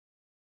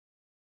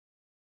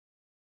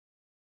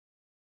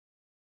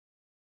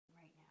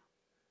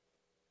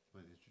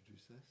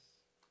Who's this?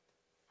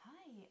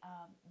 Hi,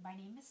 my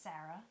name is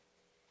Sarah,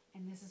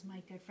 and this is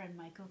my good friend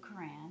Michael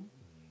Koran,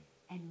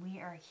 and we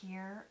are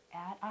here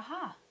at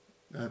AHA.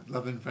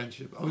 Love and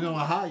Friendship. Oh, no,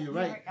 AHA, you're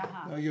right.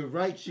 AHA. No, you're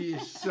right. She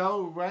is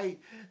so right.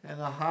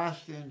 And AHA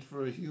stands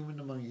for A Human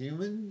Among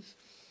Humans.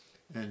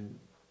 And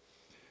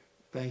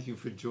thank you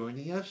for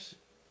joining us,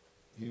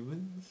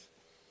 humans.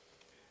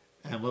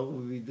 And what will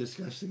we be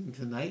discussing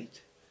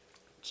tonight?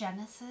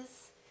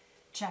 Genesis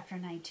chapter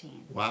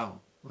 19. Wow.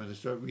 Want to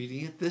start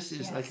reading it? This is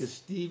Yes. like a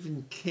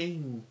Stephen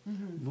King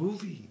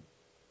movie.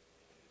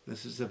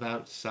 This is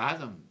about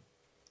Sodom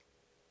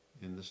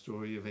in the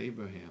story of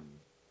Abraham.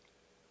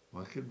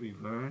 What could we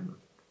learn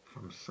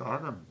from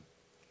Sodom?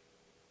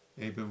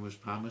 Abraham was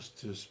promised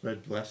to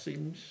spread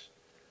blessings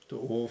to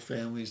all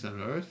families on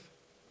earth.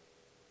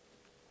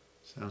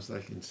 Sounds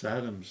like in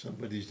Sodom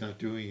somebody's not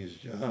doing his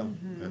job.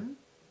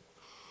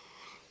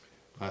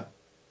 But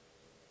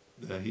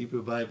the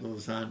Hebrew Bible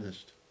is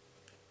honest.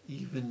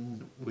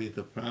 Even with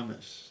a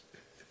promise,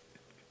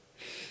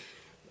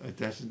 it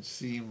doesn't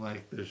seem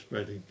like they're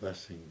spreading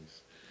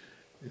blessings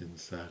in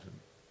Sodom.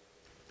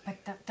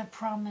 But the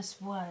promise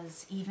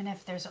was, even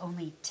if there's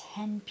only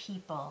 10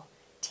 people,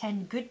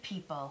 10 good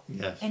people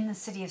Yes. in the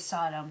city of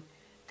Sodom,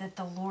 that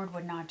the Lord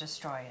would not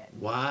destroy it.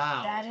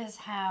 Wow. That is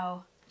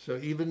how... So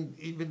even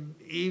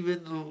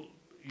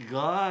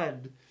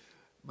God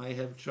might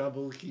have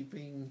trouble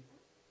keeping.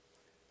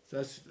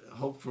 That's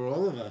hope for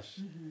all of us.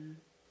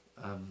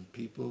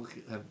 People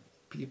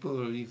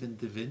or even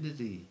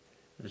divinity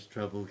has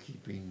trouble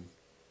keeping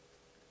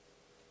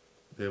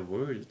their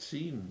word. It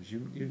seems you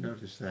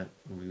noticed that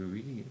when we were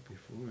reading it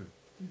before.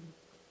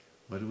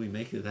 What do we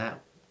make of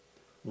that?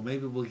 Well,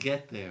 maybe we'll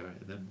get there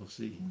and then we'll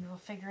see. We will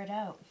figure it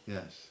out.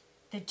 Yes.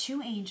 The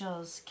two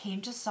angels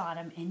came to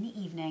Sodom in the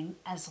evening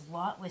as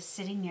Lot was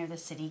sitting near the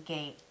city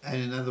gate.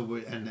 And another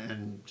word,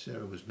 and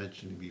Sarah was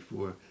mentioning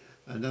before,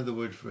 another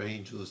word for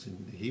angels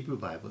in the Hebrew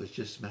Bible is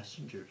just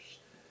messengers.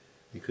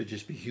 They could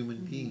just be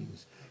human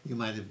beings. You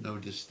might have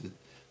noticed that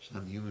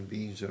some human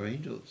beings are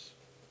angels.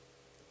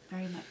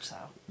 Very much so.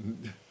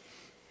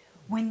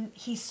 When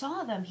he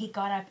saw them, he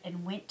got up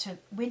and went to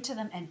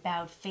them and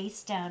bowed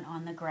face down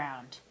on the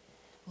ground.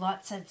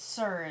 Lot said,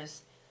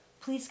 "Sirs,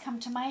 please come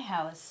to my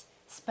house,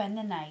 spend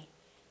the night.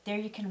 There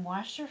you can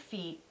wash your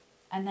feet,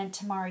 and then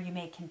tomorrow you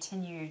may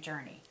continue your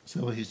journey."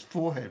 So his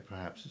forehead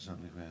perhaps is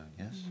on the ground,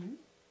 yes?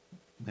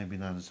 Maybe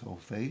not his whole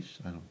face,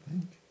 I don't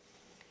think.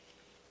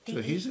 So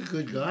he's a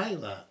good guy,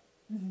 Lot.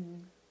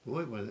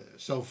 Boy,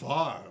 so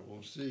far,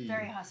 we'll see.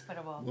 Very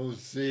hospitable. We'll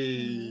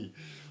see.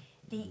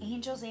 The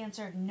angels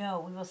answered,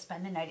 "No, we will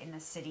spend the night in the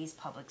city's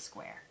public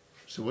square."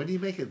 So what do you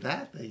make of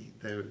that?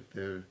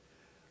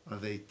 Are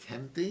they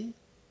tempting?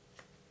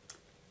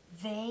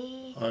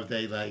 Are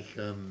they like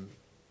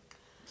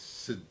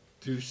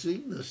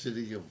seducing the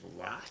city of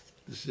Lot,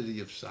 the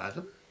city of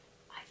Sodom?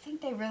 I think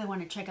they really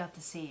want to check out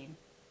the scene.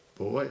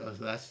 Boy,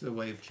 that's the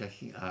way of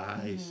checking.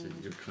 I see.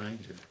 You're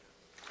kind to.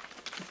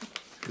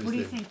 What do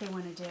you think they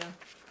want to do?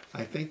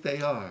 I think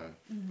they are.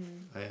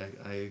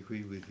 I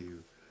agree with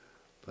you,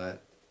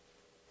 but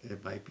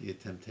it might be a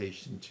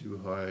temptation too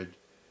hard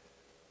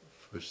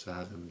for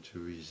Sodom to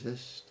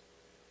resist.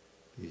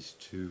 These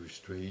two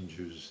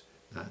strangers,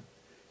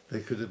 they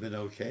could have been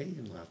okay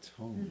in Lot's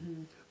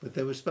home, but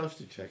they were supposed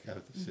to check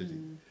out the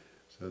city,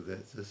 so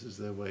that this is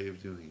their way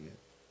of doing it.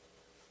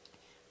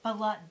 But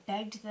Lot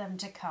begged them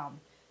to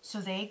come, so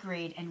they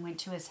agreed and went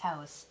to his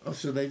house. Oh,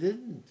 so they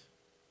didn't.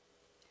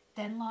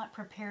 Then Lot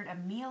prepared a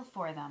meal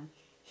for them.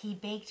 He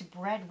baked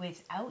bread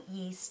without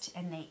yeast,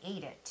 and they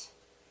ate it.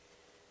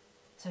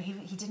 So he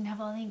didn't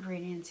have all the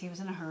ingredients. He was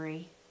in a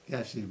hurry.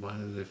 Yes, he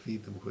wanted to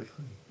feed them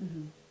quickly.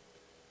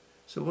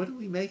 So what do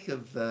we make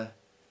of the...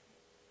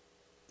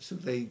 So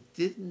they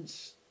didn't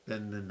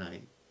spend the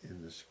night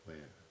in the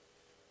square,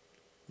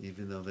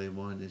 even though they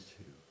wanted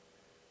to.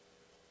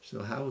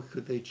 So how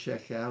could they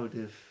check out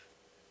if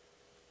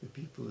the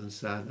people in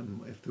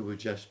Sodom, if there were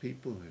just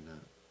people or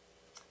not?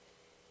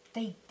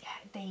 They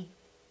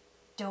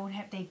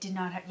did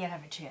not yet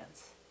have a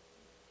chance.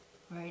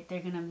 Right?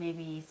 They're going to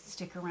maybe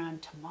stick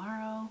around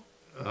tomorrow.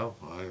 Oh,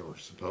 or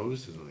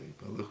supposedly.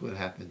 But look what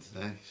happens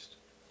next.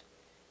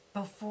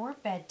 Before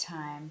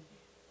bedtime,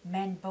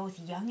 men both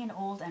young and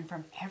old and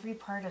from every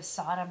part of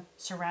Sodom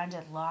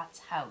surrounded Lot's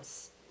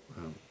house.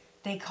 Wow.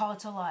 They called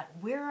to Lot,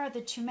 "Where are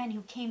the two men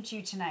who came to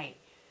you tonight?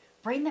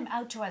 Bring them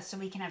out to us so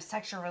we can have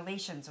sexual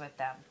relations with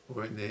them."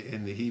 Or in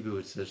the Hebrew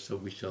it says, "So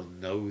we shall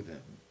know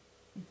them,"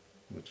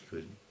 which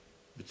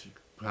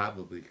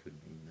probably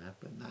could mean that,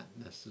 but not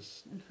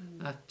necessarily,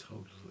 not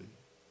totally.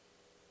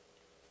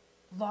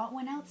 Lot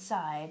went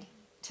outside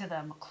to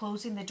them,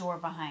 closing the door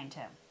behind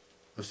him.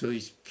 Oh, so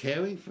he's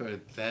caring for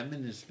them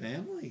and his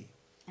family,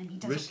 And he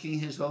risking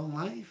his own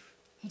life.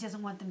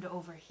 doesn't want them to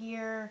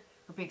overhear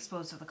or be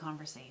exposed to the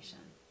conversation.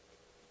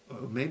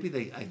 Or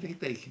maybe I think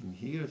they can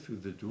hear through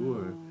the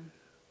door,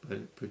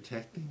 but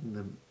protecting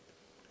them,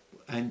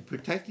 and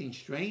protecting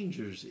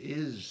strangers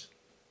is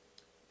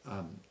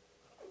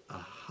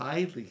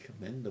highly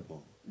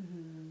commendable.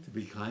 To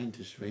be kind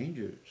to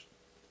strangers.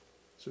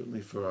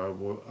 certainly for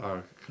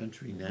our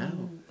country now.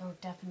 Oh,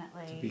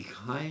 definitely. To be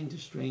kind to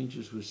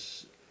strangers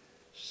was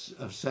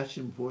of such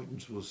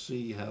importance. We'll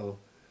see how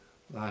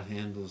Lot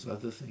handles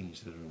other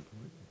things that are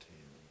important to him.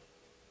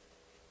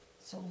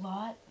 So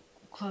Lot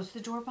closed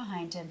the door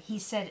behind him. He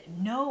said,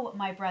 "No,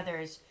 my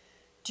brothers,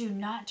 do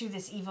not do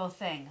this evil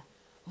thing.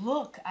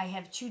 Look, I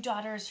have 2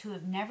 daughters who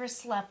have never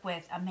slept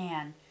with a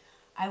man.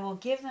 I will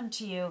give them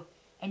to you,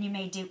 and you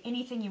may do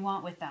anything you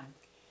want with them.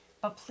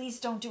 But please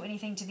don't do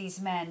anything to these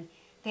men.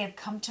 They have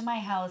come to my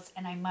house,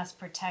 and I must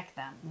protect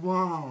them."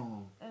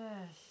 Wow.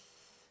 Ugh,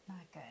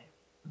 not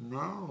good.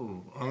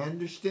 No, I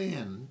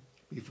understand.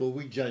 Before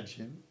we judge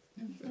him,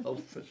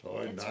 it's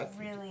hard It's not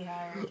really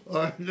hard.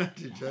 hard not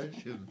to judge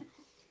him.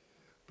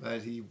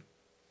 But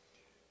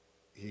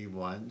he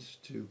wants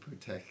to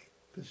protect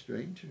the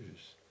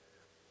strangers.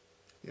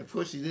 Of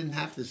course, he didn't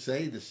have to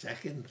say the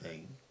second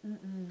thing.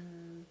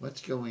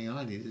 What's going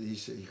on?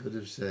 He could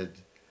have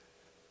said,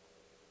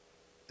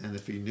 and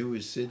if he knew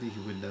his city, he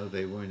would know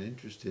they weren't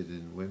interested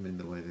in women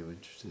the way they were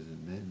interested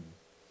in men.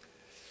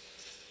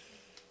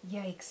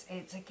 Yikes.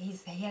 It's like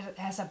he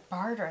has a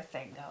barter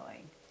thing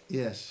going.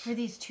 Yes. For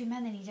these 2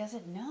 men that he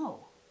doesn't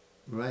know.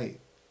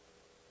 Right.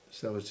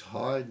 So it's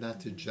hard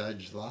not to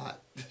judge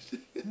Lot.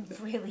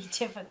 Really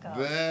difficult.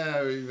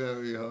 Very,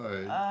 very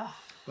hard.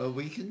 But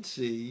we can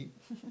see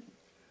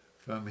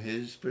from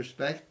his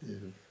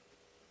perspective,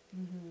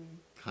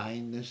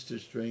 kindness to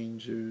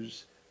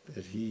strangers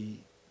that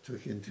he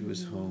took into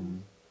his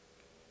home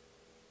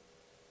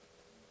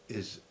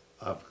is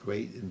of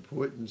great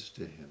importance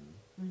to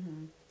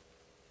him.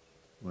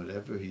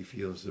 Whatever he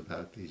feels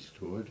about these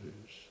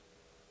daughters.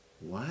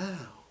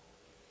 Wow.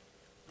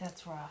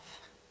 That's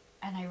rough.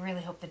 And I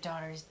really hope the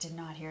daughters did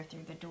not hear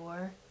through the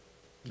door.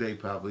 They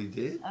probably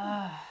did.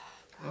 Oh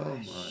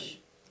my.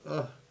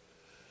 Oh.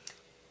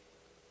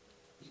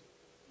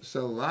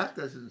 So Lot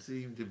doesn't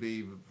seem to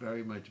be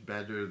very much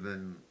better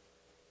than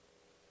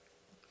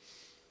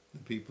the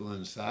people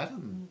in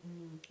Sodom.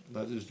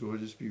 Let his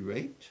daughters be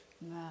raped.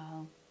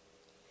 No.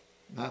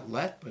 Not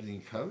let, but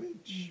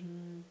encourage.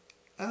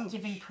 Ouch.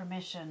 Giving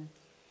permission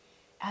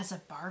as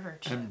a barter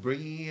chip. And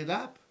bringing it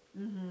up.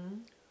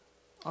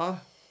 Oh.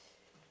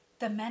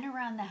 The men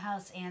around the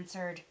house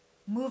answered,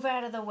 "Move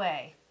out of the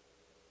way."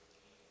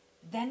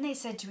 Then they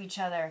said to each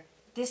other,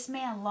 "This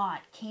man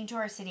Lot came to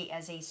our city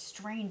as a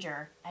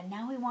stranger, and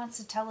now he wants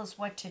to tell us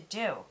what to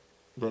do."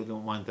 They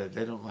don't want that.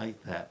 They don't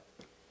like that.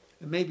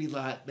 And maybe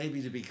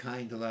to be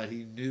kind to Lot,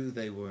 he knew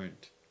they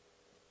weren't.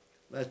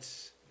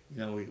 Let's,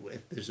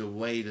 if there's a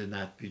way to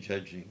not be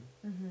judging,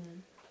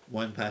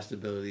 one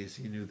possibility is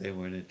he knew they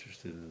weren't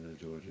interested in the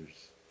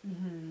daughters.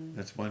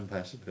 That's one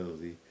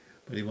possibility.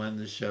 But he wanted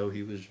to show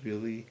he was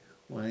really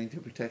wanting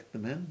to protect the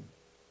men.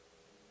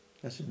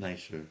 That's a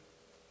nicer,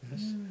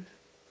 yes?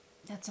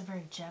 That's a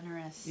very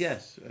generous...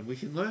 Yes, and we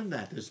can learn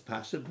that. There's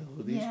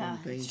possibilities when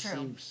things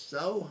seem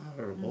so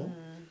horrible.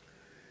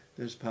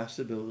 There's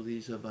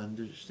possibilities of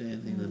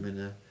understanding them in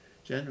a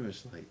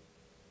generous light.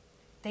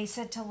 They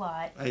said to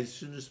Lot... As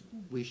soon as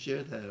we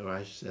share that, or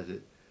I said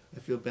it, I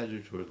feel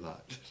better toward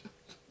Lot.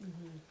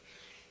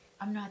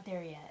 I'm not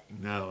there yet.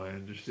 No, I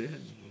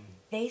understand.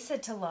 They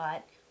said to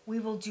Lot, "We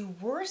will do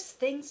worse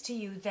things to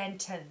you than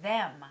to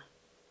them."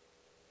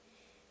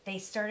 They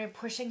started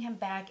pushing him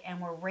back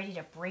and were ready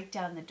to break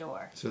down the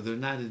door. So they're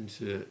not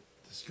into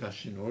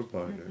discussion or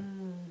barter.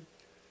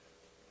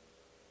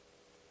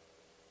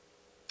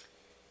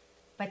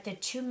 But the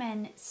 2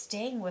 men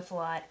staying with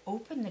Lot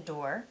opened the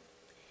door,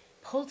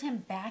 pulled him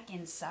back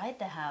inside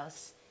the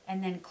house,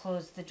 and then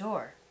closed the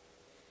door.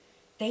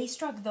 They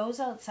struck those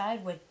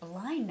outside with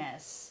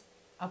blindness,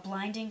 a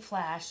blinding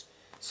flash,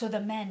 so the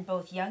men,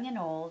 both young and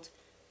old,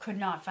 could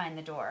not find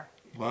the door.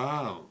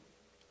 Wow.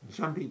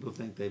 Some people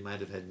think they might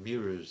have had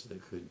mirrors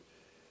that could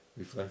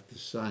reflect the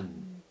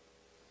sun.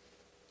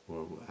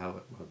 Or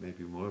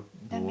maybe more.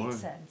 That makes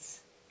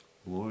sense.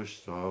 More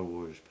Star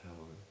Wars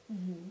power.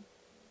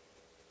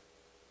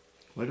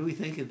 What do we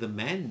think of the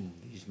men,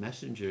 these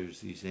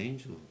messengers, these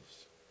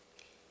angels?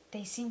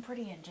 They seem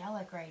pretty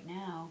angelic right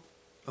now.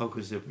 Oh,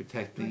 because they're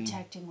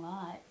protecting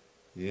Lot.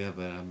 Yeah,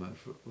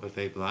 but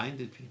they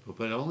blinded people,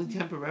 but only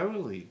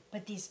temporarily.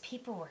 But these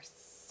people were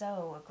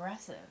so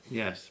aggressive.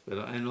 Yes,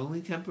 and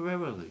only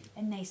temporarily.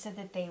 And they said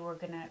that they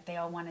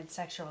all wanted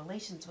sexual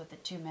relations with the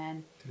 2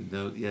 men.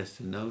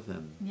 To know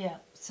them. Yeah,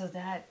 so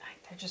that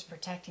they're just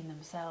protecting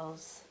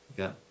themselves.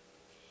 Yeah.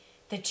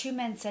 The 2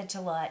 men said to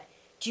Lot,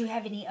 "Do you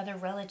have any other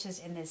relatives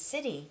in this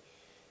city?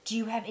 Do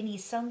you have any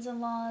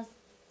sons-in-laws,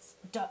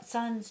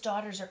 sons,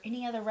 daughters, or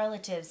any other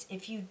relatives?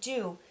 If you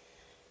do,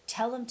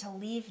 tell them to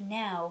leave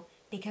now,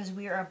 because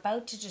we are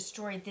about to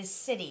destroy this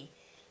city.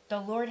 The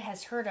Lord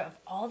has heard of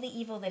all the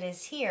evil that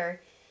is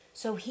here,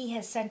 so he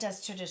has sent us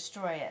to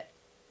destroy it."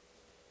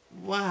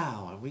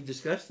 Wow, and we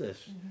discussed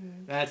this.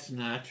 That's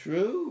not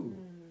true.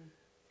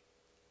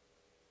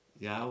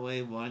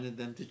 Yahweh wanted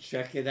them to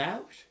check it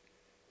out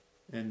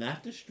and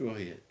not destroy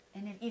it.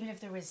 And even if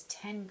there was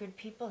 10 good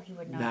people, he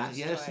would not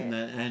destroy yes, it.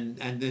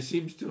 And there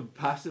seems to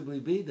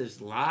possibly be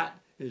this Lot,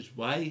 his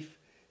wife,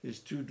 his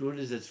 2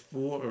 daughters, that's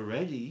 4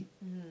 already.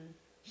 Mm-hmm.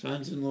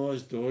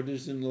 Sons-in-laws,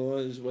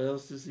 daughters-in-laws, what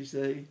else does he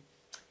say?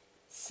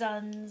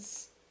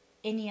 Sons,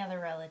 any other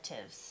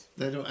relatives.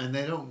 They're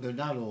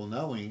not all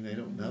knowing, they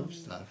don't know Mm-hmm.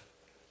 stuff.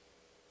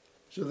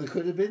 So there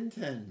could have been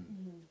 10.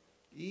 Mm-hmm.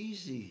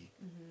 Easy.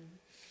 Mm-hmm.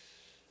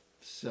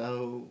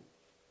 So,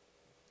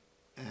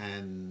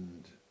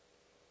 and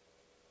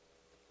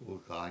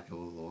will God go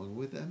along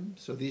with them?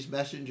 So these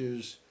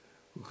messengers,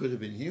 who could have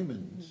been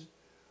humans,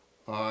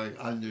 are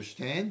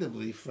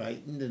understandably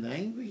frightened and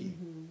angry.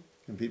 Mm-hmm.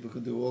 And people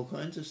can do all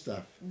kinds of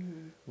stuff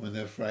when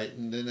they're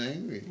frightened and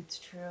angry. It's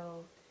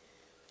true.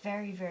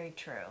 Very, very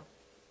true.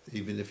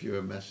 Even if you're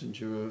a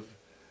messenger of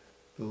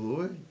the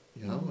Lord,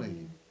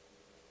 Yahweh.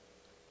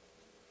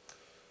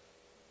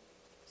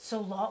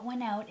 So Lot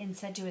went out and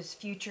said to his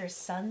future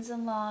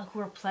sons-in-law who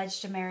were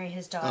pledged to marry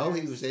his daughters. Oh,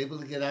 he was able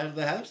to get out of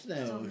the house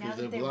now So because now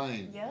they're that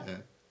blind. yeah.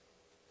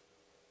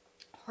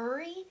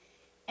 Hurry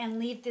and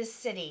leave this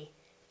city.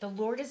 The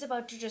Lord is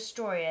about to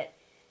destroy it.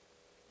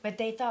 But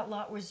they thought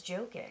Lot was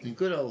joking. And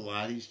good old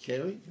Lot, he's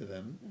caring for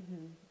them.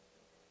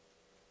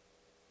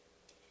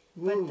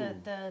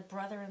 But the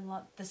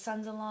brother-in-law, the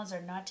sons-in-laws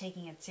are not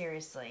taking it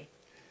seriously.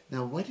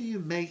 Now, what do you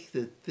make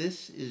that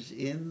this is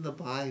in the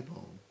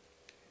Bible?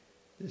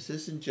 This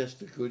isn't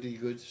just a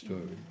goody-good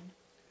story.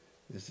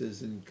 This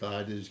isn't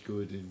God is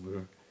good and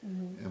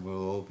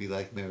we'll all be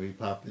like Mary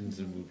Poppins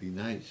and we'll be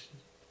nice.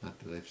 Not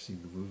that I've seen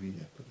the movie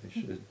yet, but I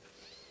should.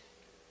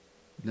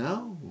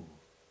 No.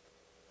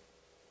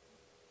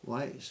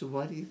 Why? So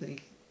why do you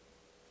think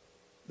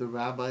the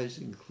rabbis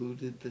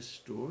included the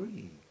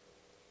story?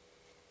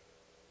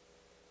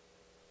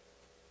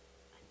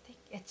 I think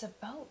it's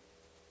about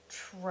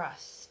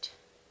trust.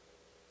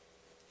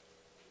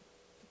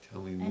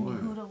 Tell me more.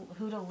 And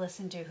who to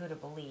listen to, who to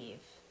believe.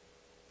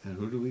 And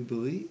who do we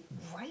believe?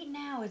 Right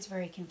now it's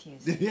very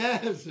confusing.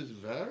 Yes, it's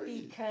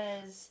very.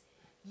 Because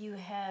you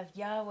have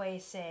Yahweh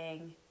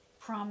saying,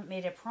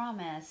 made a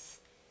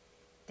promise,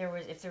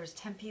 if there was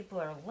 10 people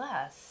or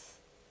less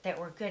that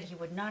were good, he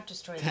would not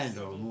destroy the city.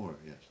 10 or more,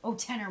 yes. Oh,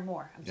 10 or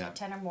more. I'm sorry,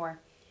 10 or more.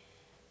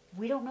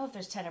 We don't know if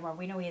there's 10 or more.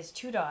 We know he has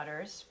 2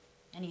 daughters,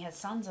 and he has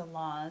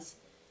sons-in-laws.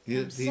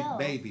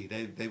 Maybe.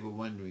 They were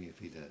wondering if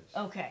he does.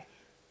 Okay.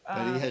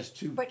 But he has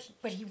 2.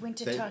 But he went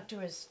to talk to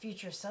his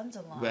future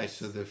sons-in-law. Right,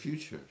 so they're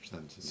future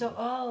sons-in-law.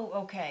 So,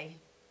 okay.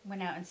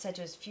 Went out and said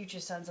to his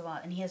future sons-in-law,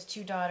 and he has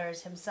 2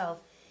 daughters himself.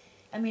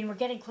 I mean, we're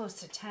getting close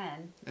to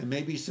 10. And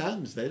maybe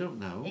sons, they don't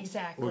know.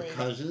 Exactly. Or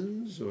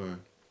cousins, or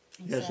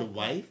he has a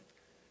wife.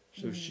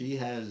 So she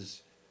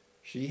has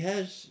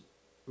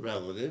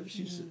relatives.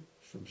 She's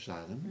from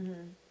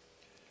Sodom.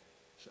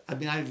 So, I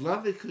mean, I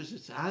love it because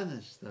it's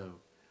honest, though.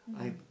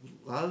 I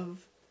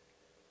love.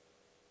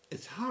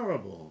 It's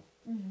horrible,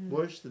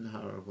 worse than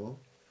horrible.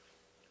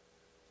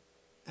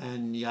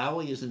 And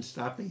Yahweh isn't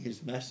stopping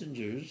his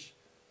messengers.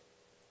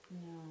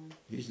 No.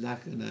 He's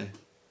not gonna.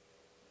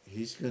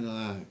 He's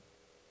gonna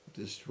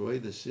destroy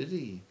the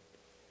city.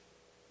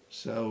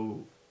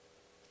 So,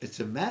 it's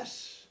a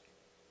mess.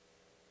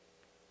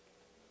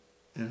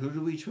 And who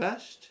do we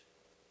trust?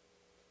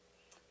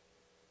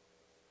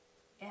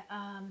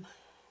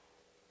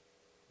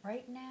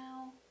 Right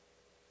now,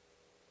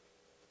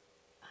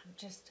 I'm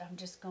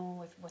just going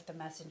with what the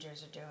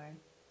messengers are doing.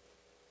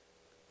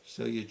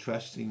 So you're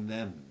trusting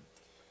them.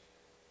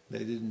 They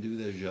didn't do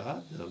their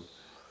job, though.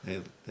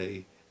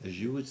 They, as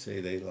you would say,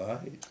 they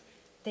lied.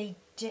 They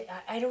did.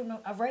 I don't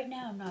know. Right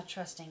now, I'm not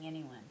trusting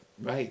anyone.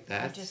 Right.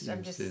 That's.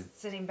 I'm just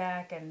sitting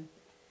back and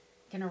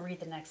gonna read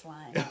the next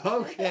line.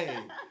 Okay.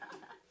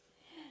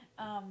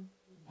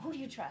 Who do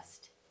you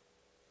trust?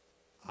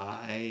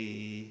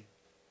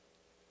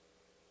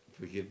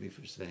 Forgive me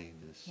for saying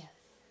this. Yes.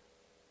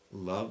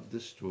 Love the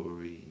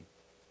story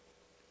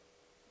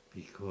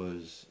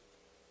because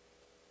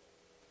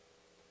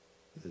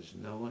there's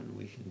no one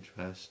we can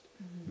trust.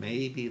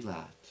 Maybe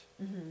Lot.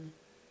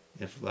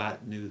 If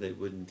Lot knew they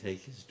wouldn't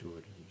take his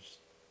daughters,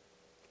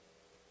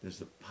 there's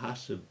a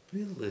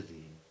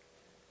possibility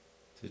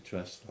to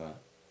trust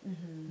Lot.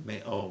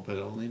 But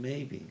only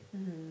maybe.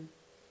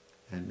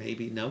 And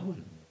maybe no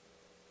one.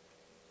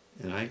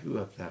 And I grew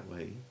up that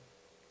way.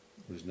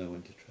 There was no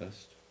one to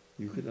trust.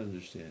 You could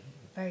understand.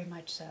 Very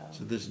much so.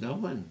 So there's no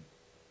one.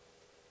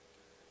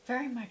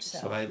 Very much so.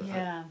 So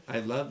I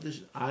love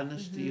this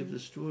honesty of the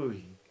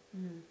story.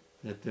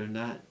 That they're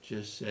not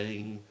just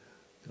saying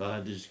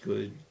God is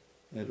good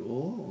at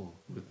all,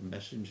 or the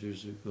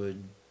messengers are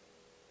good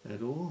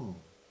at all.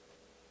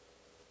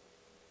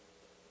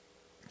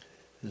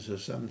 And so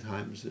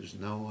sometimes there's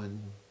no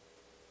one,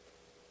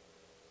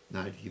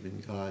 not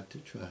even God, to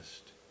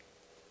trust.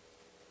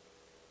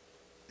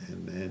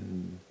 And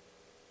then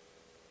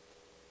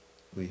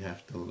we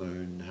have to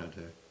learn how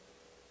to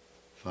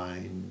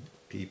find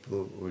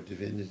people or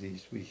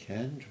divinities we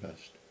can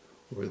trust,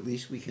 or at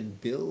least we can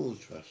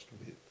build trust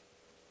with.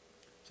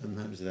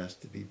 Sometimes it has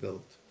to be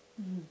built.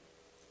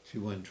 If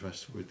you want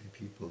trustworthy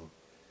people,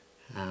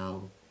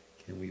 how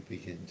can we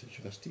begin to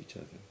trust each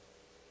other?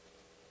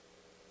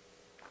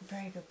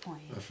 Very good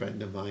point. A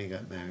friend of mine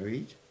got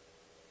married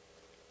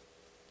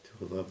to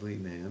a lovely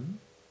man.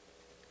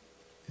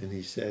 And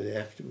he said,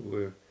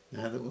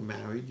 now that we're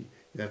married,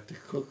 you have to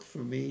cook for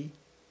me,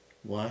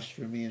 wash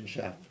for me, and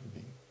shop for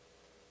me.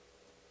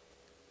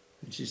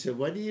 And she said,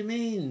 what do you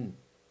mean?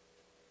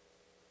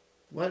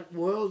 What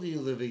world are you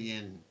living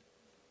in?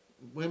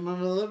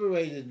 Women are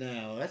liberated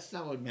now. That's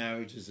not what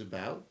marriage is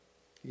about.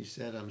 He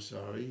said, I'm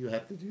sorry, you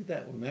have to do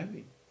that. We're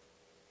married.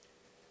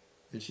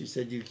 And she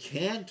said, you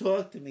can't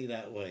talk to me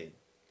that way.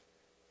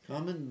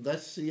 Come and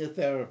let's see a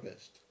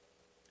therapist.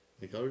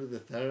 They go to the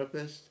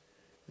therapist,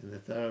 and the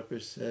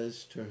therapist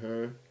says to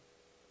her,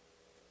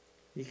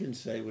 he can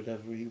say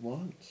whatever he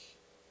wants.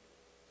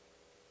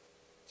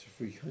 It's a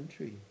free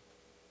country.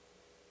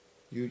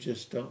 You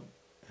just don't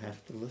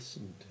have to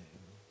listen to him.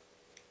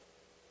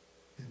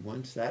 And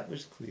once that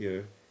was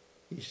clear,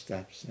 he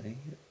stopped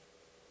saying it.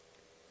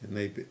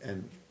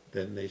 And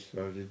then they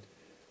started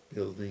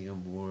building a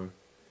more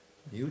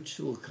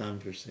mutual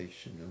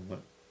conversation on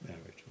what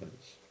marriage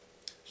was.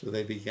 So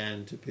they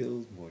began to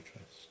build more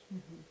trust.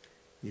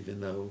 Mm-hmm. Even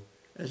though,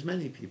 as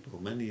many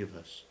people, many of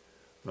us,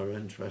 are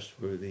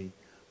untrustworthy,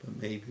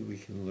 but maybe we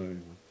can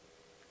learn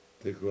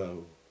to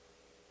grow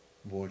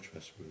more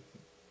trustworthy.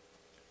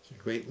 It's a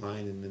great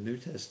line in the New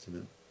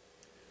Testament.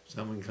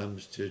 Someone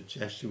comes to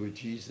Joshua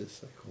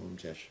Jesus, I call him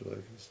Joshua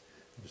because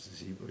it was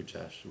the Hebrew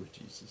Joshua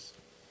Jesus,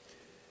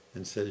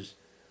 and says,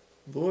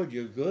 Lord,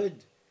 you're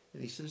good.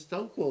 And he says,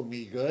 don't call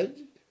me good.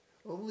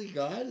 Only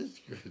God is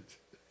good.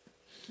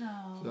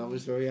 Oh. So I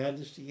was very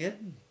honest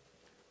again.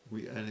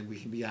 And we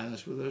can be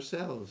honest with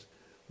ourselves.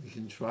 We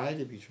can try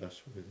to be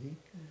trustworthy.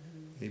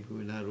 Mm-hmm. Maybe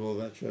we're not all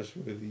that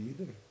trustworthy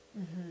either.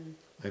 Mm-hmm.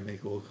 I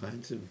make all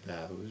kinds of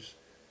vows.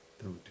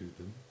 Don't do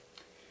them.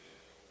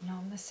 No,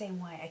 I'm the same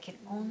way. I can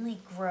only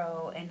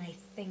grow, and I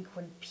think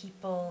when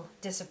people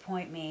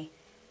disappoint me,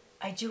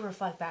 I do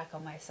reflect back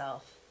on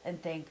myself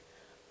and think,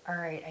 all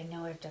right, I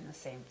know I've done the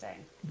same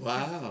thing.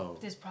 Wow.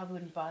 This probably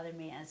wouldn't bother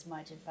me as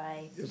much if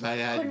I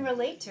couldn't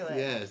relate to it.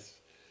 Yes.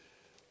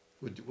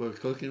 We're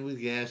cooking with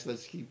gas.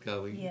 Let's keep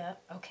going. Yeah,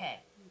 okay.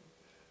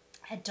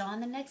 At dawn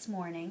the next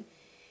morning,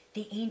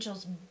 the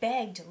angels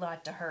begged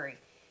Lot to hurry.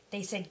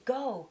 They said,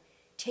 go,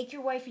 take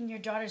your wife and your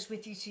daughters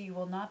with you so you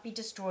will not be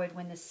destroyed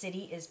when the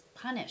city is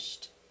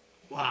punished.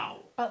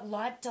 Wow. But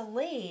Lot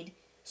delayed,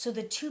 so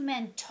the two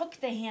men took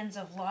the hands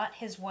of Lot,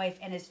 his wife,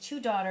 and his two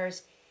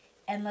daughters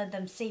and led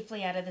them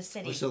safely out of the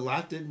city. Well, so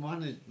Lot didn't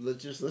want to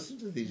just listen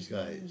to these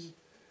guys,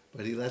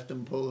 but he let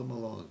them pull him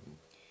along.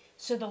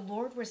 So the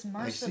Lord was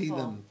merciful. I see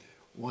them,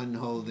 one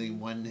holding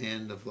one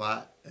hand of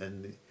Lot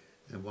and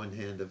one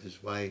hand of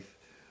his wife,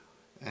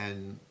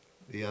 and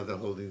the other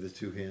holding the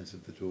two hands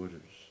of the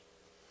daughters.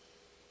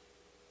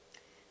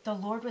 The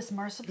Lord was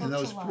merciful and to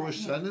Lot. And those poor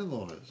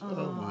son-in-laws.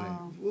 Oh my,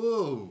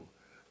 whoa.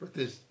 But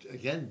there's,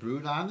 again,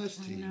 brute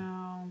honesty. I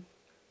know.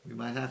 We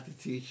might have to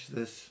teach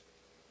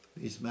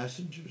these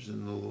messengers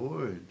in the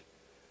Lord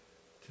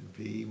to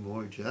be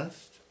more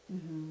just.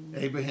 Mm-hmm.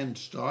 Abraham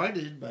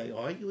started by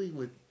arguing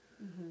with,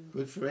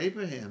 good for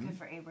Abraham. Good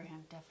for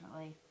Abraham,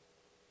 definitely.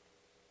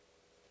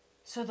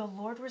 So the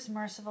Lord was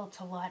merciful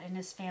to Lot and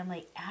his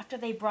family. After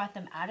they brought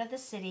them out of the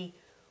city,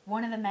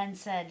 one of the men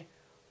said,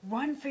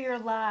 run for your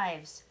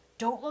lives.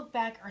 Don't look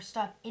back or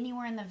stop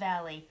anywhere in the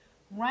valley.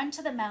 Run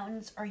to the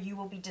mountains or you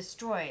will be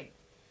destroyed.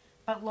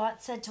 But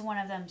Lot said to one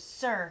of them,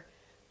 Sir,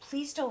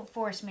 please don't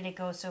force me to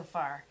go so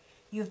far.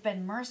 You have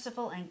been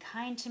merciful and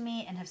kind to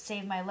me and have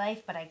saved my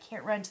life, but I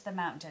can't run to the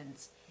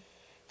mountains.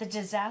 The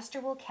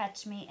disaster will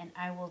catch me and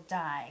I will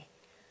die.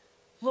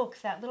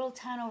 Look, that little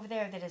town over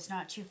there that is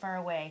not too far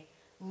away.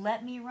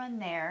 Let me run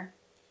there.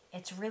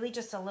 It's really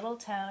just a little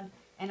town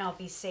and I'll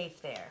be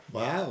safe there.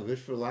 Wow, good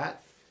for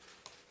Lot.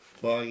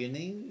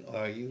 Bargaining,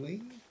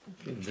 arguing,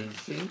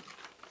 convincing.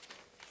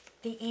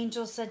 The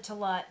angel said to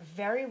Lot,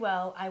 very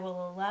well, I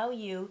will allow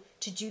you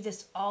to do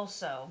this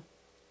also.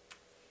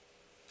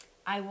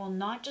 I will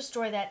not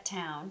destroy that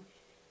town,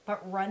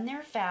 but run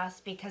there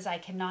fast because I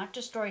cannot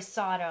destroy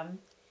Sodom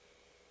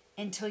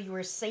until you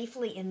are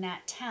safely in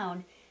that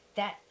town.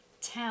 That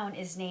town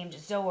is named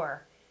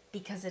Zoar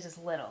because it is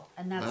little,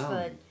 and that's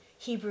the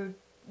Hebrew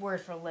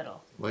word for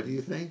little. What do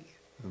you think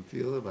and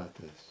feel about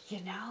this? You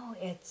know,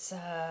 it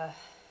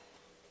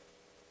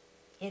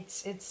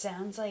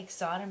sounds like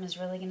Sodom is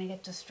really going to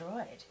get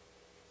destroyed.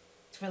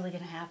 It's really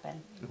going to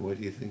happen. What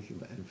do you think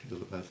and feel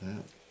about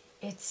that?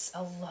 It's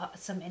a lot.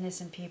 Some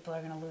innocent people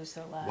are going to lose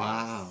their lives.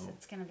 Wow.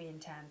 It's going to be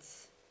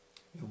intense.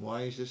 And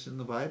why is this in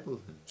the Bible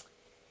then?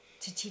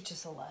 To teach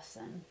us a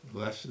lesson. A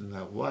lesson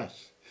that what?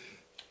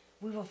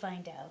 We will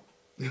find out.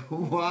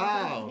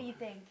 Wow. What do you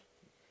think?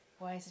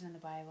 Why is it in the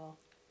Bible?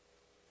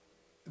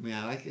 I mean,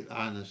 I like it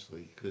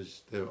honestly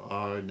because there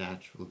are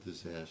natural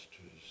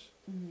disasters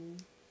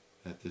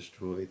that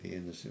destroy the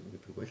innocent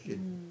with the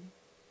wicked.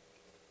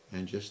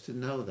 And just to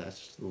know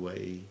that's the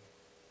way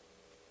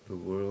the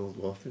world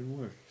often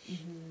works.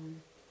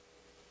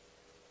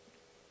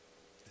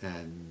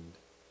 And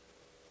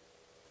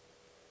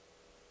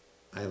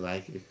I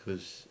like it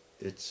because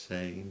it's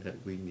saying that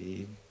we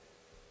need,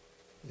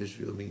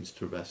 Israel means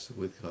to wrestle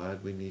with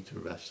God, we need to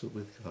wrestle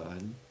with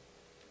God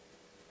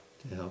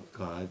to help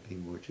God be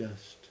more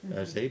just,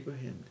 as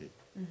Abraham did.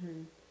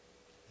 And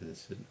it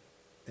said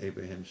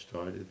Abraham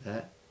started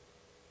that,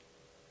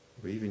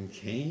 or even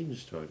Cain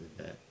started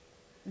that,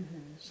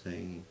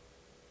 saying,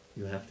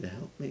 you have to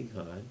help me,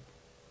 God.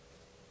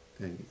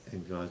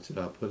 And God said,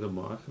 I'll put a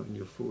mark on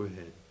your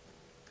forehead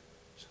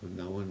so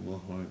no one will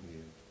harm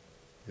you.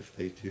 If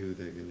they do,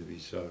 they're going to be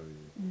sorry.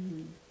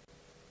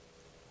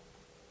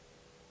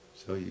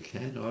 So you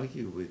can't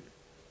argue with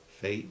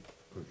fate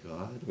or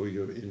God or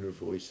your inner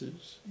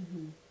voices.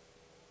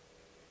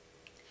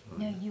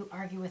 No, you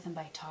argue with them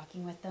by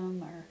talking with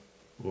them,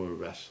 or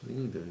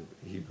wrestling.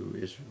 The Hebrew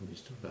Israel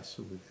used to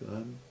wrestle with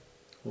God.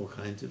 All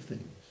kinds of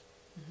things.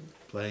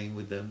 Playing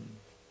with them.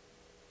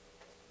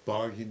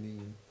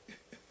 Bargaining.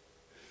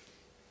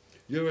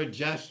 You're a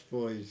just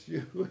voice.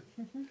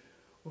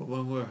 Or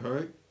when we're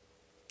hurt,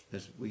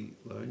 as we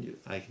learn,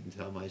 I can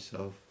tell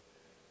myself,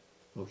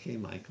 okay,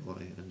 Michael,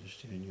 I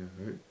understand you're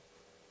hurt.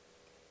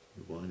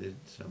 You wanted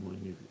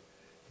someone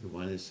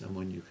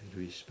you could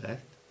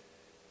respect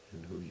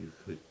and who you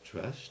could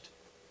trust,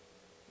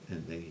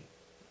 and they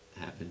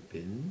haven't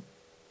been.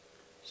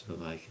 So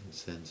I can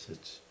sense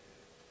it's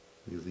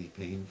really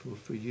painful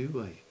for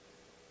you. I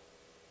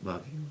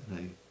love you, and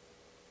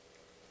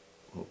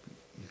I hope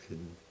you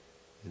can,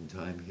 in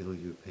time, heal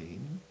your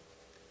pain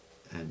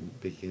and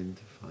begin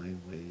to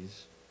find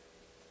ways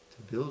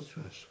to build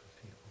trust with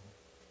people.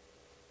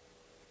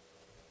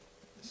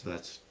 So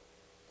that's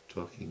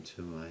talking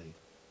to my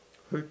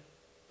hurt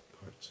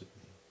parts of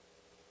me.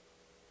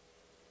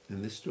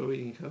 And this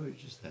story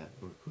encourages that,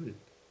 or could.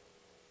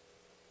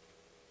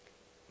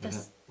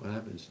 What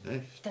happens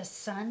next? The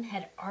sun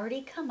had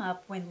already come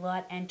up when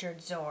Lot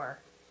entered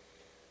Zoar.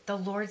 The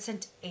Lord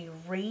sent a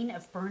rain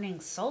of burning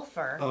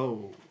sulfur,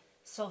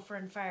 sulfur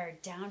and fire,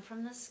 down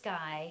from the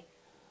sky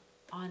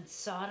on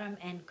Sodom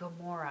and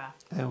Gomorrah.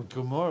 And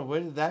Gomorrah, where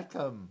did that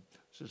come?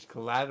 Just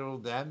collateral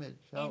damage.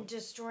 And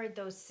destroyed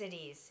those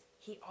cities.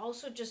 He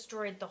also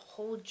destroyed the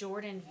whole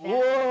Jordan Valley.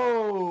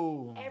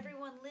 Whoa!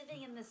 Everyone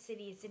living in the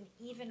cities and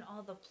even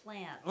all the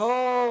plants.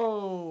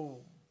 Oh!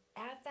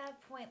 At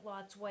that point,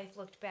 Lot's wife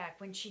looked back.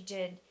 When she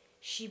did,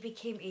 she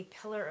became a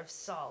pillar of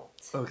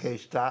salt. Okay,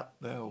 stop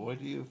now. What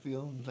do you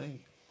feel and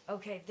think?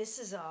 Okay, this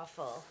is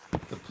awful.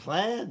 The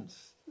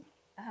plants.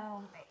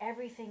 Oh,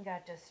 everything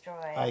got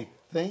destroyed. I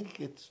think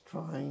it's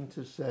trying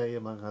to say,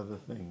 among other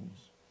things,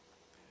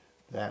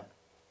 that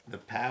the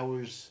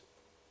powers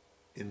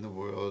in the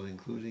world,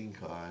 including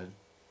God,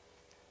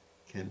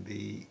 can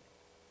be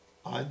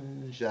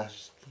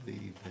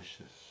unjustly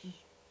vicious.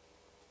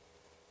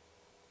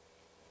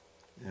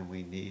 And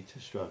we need to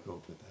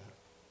struggle with that.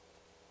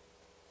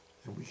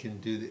 And we can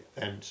do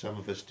and some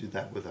of us do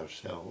that with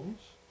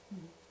ourselves.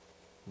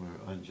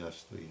 We're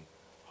unjustly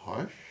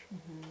harsh.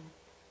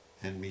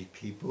 And meet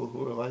people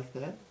who are like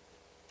that.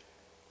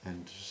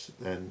 And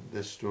then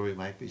this story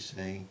might be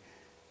saying,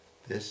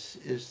 this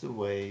is the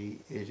way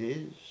it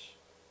is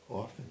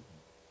often.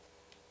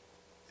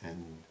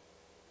 And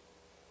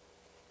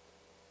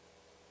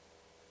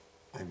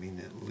I mean,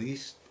 at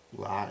least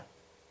Lot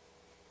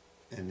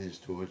and his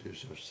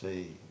daughters are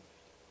saved.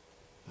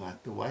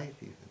 Not the wife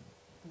even.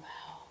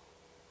 Wow.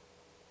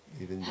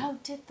 Even how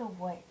did the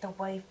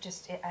wife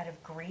just out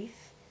of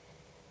grief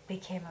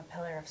became a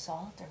pillar of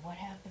salt, or what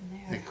happened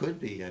there? It could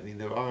be. I mean,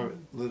 there are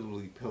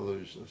literally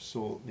pillars of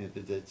salt near the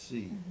Dead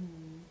Sea.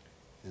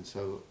 And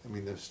so, I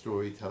mean, the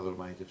storyteller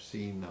might have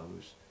seen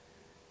those,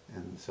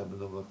 and some of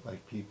them look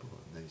like people,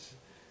 and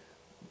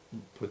they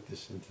put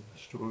this into the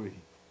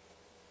story.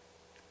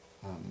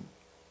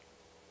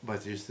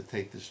 But just to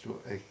take the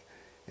story,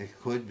 it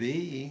could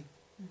be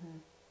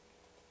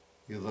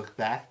you look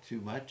back too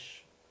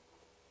much.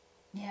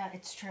 Yeah,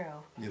 it's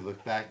true. You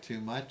look back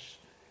too much,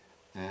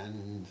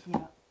 and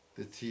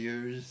the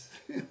tears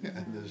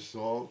and the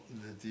salt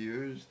and the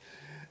tears,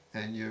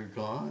 and you're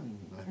gone.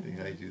 I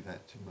think I do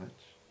that too much.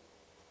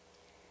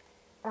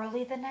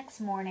 Early the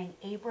next morning,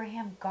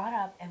 Abraham got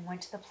up and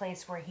went to the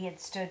place where he had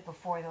stood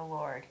before the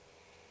Lord.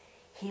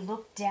 He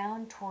looked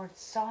down towards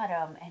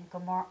Sodom and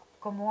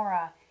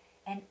Gomorrah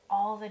and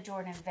all the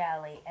Jordan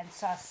Valley, and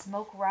saw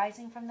smoke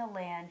rising from the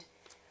land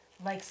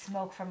like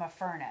smoke from a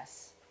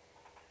furnace.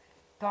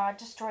 God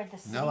destroyed the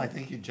city. No, I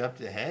think you jumped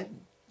ahead.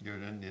 You're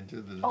into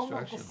the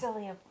destruction.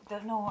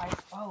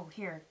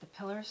 Here, the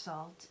pillar of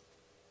salt.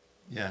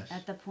 Yes.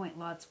 At the point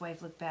Lot's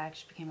wife looked back,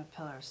 she became a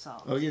pillar of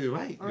salt. Oh, you're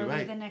right. You're Early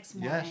right. the next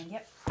morning.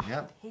 Yes.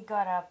 Yep. He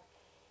got up.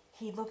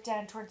 He looked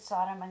down towards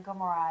Sodom and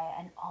Gomorrah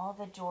and all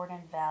the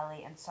Jordan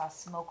Valley, and saw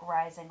smoke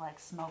rising like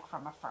smoke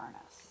from a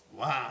furnace.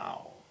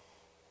 Wow.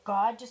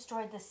 God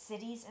destroyed the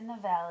cities in the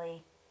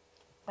valley,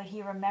 but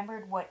he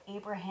remembered what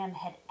Abraham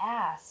had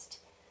asked.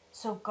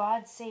 So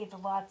God saved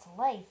Lot's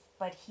life,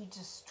 but he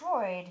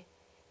destroyed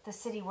the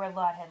city where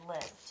Lot had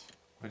lived.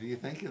 What do you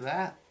think of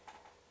that?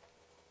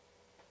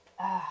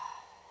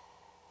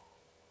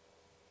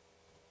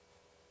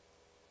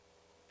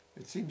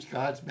 It seems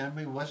God's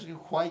memory wasn't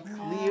quite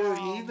clear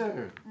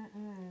either.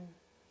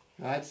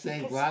 God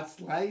saved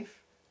Lot's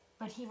life,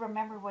 But he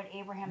remembered what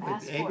Abraham But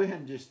asked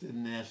Abraham just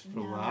didn't ask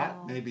for Lot.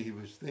 No. Maybe he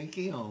was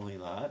thinking only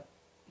Lot.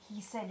 for.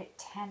 He said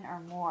 10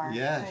 or more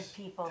Yes,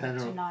 good people 10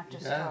 to or- not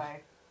destroy.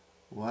 yes.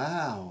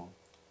 Wow.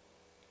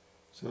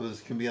 So there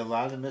can be a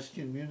lot of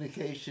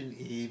miscommunication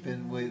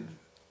even with,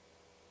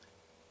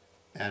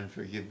 and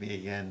forgive me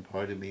again,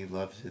 part of me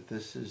loves it.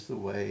 This is the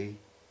way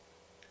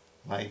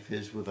life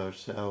is with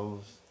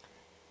ourselves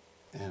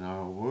and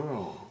our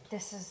world.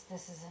 This is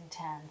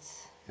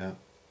intense. Yeah.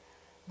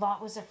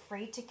 Lot was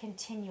afraid to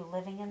continue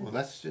living in. Well,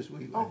 that's just, I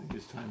think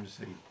it's time to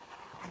say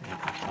the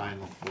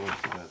final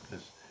thoughts about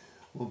this.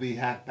 We'll be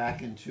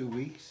back in 2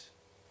 weeks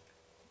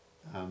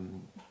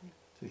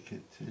to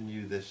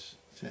continue this,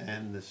 to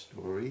end this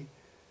story,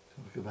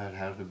 talk about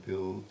how to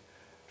build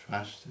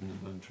trust in an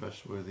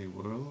untrustworthy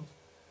world,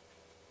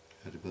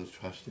 how to build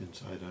trust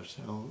inside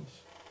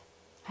ourselves.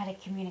 How to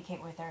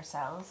communicate with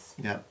ourselves.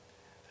 Yep.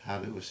 How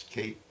to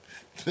escape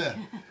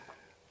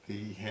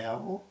the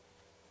hell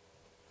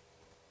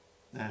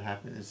that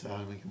happened in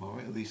Sodom and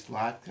Gomorrah. At least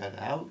Lot got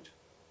out.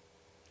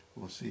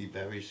 We'll see,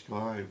 very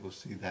scarred. We'll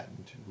see that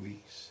in 2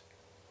 weeks.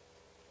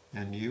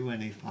 And you,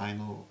 any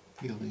final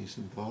feelings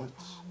and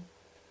thoughts?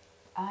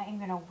 I am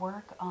going to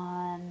work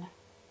on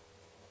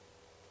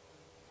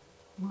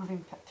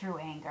moving through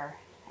anger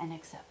and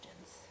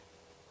acceptance.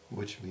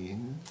 Which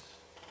means?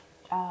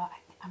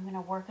 I'm going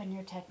to work on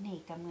your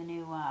technique. I'm going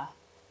to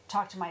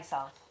talk to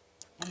myself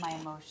and my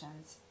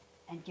emotions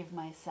and give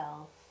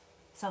myself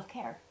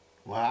self-care.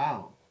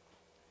 Wow.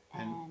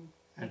 And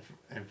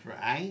for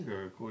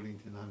anger, according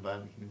to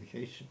nonviolent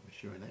communication,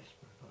 which you're an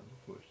expert on,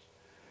 of course,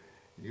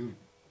 you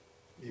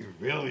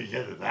really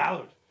get it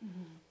out.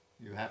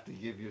 Mm-hmm. You have to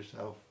give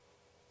yourself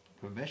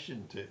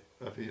permission to.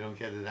 If you don't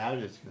get it out,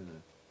 it's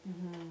gonna.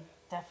 Mm-hmm.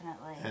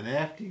 Definitely. And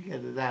after you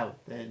get it out,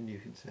 then you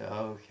can say,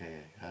 "Okay,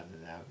 I got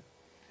it out.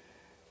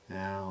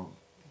 Now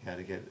you got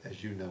to get,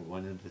 as you know,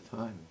 one at a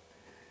time.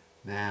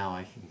 Now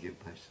I can give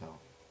myself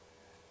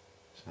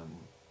some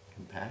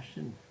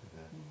compassion for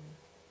that." Mm-hmm.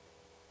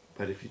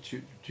 But if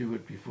you do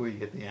it before you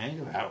get the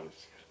anger out,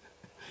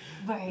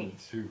 right.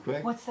 It's too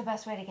quick. What's the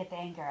best way to get the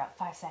anger out?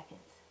 5 seconds.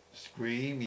 Scream.